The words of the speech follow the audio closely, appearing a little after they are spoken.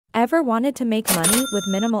Ever wanted to make money with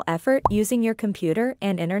minimal effort using your computer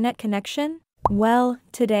and internet connection? Well,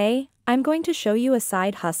 today, I'm going to show you a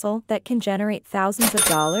side hustle that can generate thousands of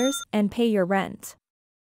dollars and pay your rent.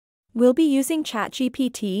 We'll be using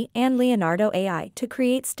ChatGPT and Leonardo AI to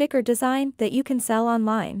create sticker design that you can sell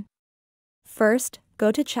online. First,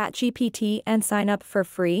 go to ChatGPT and sign up for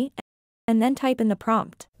free, and then type in the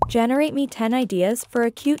prompt, "Generate me 10 ideas for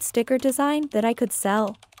a cute sticker design that I could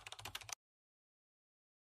sell."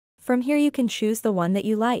 From here you can choose the one that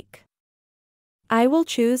you like. I will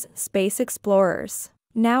choose Space Explorers.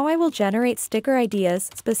 Now I will generate sticker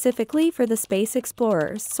ideas specifically for the Space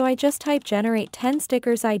Explorers, so I just type generate 10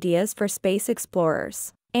 stickers ideas for Space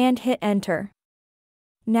Explorers, and hit enter.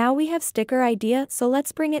 Now we have sticker idea, so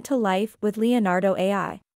let's bring it to life with Leonardo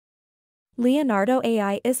AI. Leonardo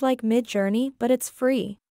AI is like Mid-Journey, but it's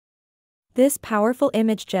free. This powerful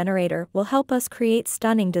image generator will help us create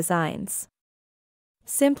stunning designs.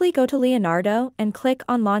 Simply go to Leonardo and click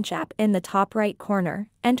on Launch App in the top right corner,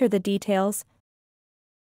 enter the details,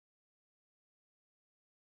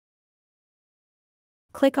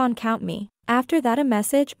 click on Count Me. After that a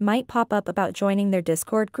message might pop up about joining their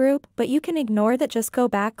Discord group, but you can ignore that, just go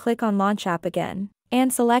back, click on Launch App again,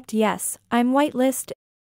 and select Yes, I'm whitelist,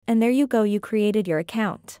 and there you go, you created your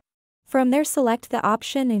account. From there select the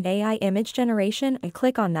option in AI image generation and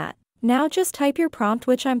click on that. Now just type your prompt,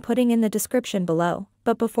 which I'm putting in the description below,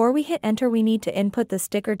 but before we hit enter we need to input the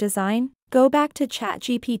sticker design. Go back to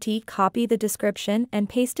ChatGPT, copy the description and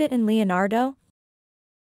paste it in Leonardo.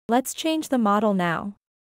 Let's change the model now.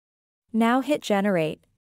 Now hit generate.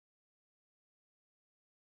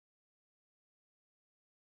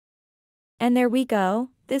 And there we go,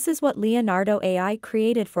 this is what Leonardo AI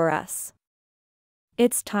created for us.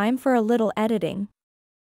 It's time for a little editing.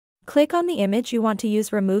 Click on the image you want to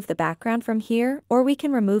use, remove the background from here, or we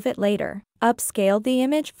can remove it later. Upscale the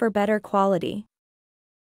image for better quality.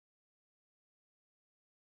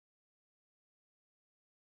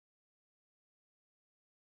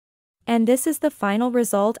 And this is the final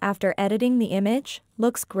result after editing the image.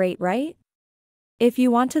 Looks great, right? If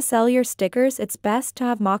you want to sell your stickers, it's best to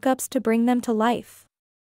have mockups to bring them to life.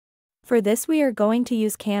 For this we are going to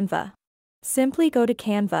use Canva. Simply go to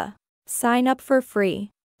Canva. Sign up for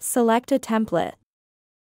free. Select a template.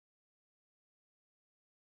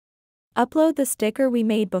 Upload the sticker we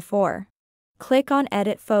made before. Click on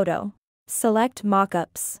Edit Photo. Select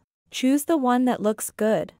Mockups. Choose the one that looks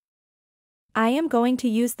good. I am going to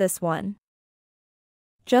use this one.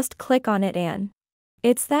 Just click on it and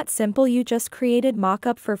it's that simple, you just created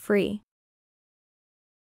mockup for free.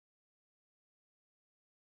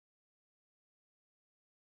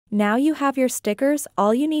 Now you have your stickers.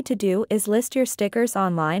 All you need to do is list your stickers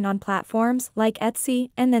online on platforms like Etsy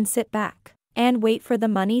and then sit back and wait for the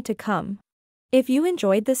money to come. If you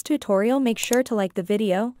enjoyed this tutorial, make sure to like the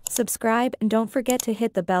video, subscribe, and don't forget to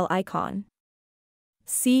hit the bell icon.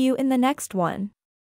 See you in the next one.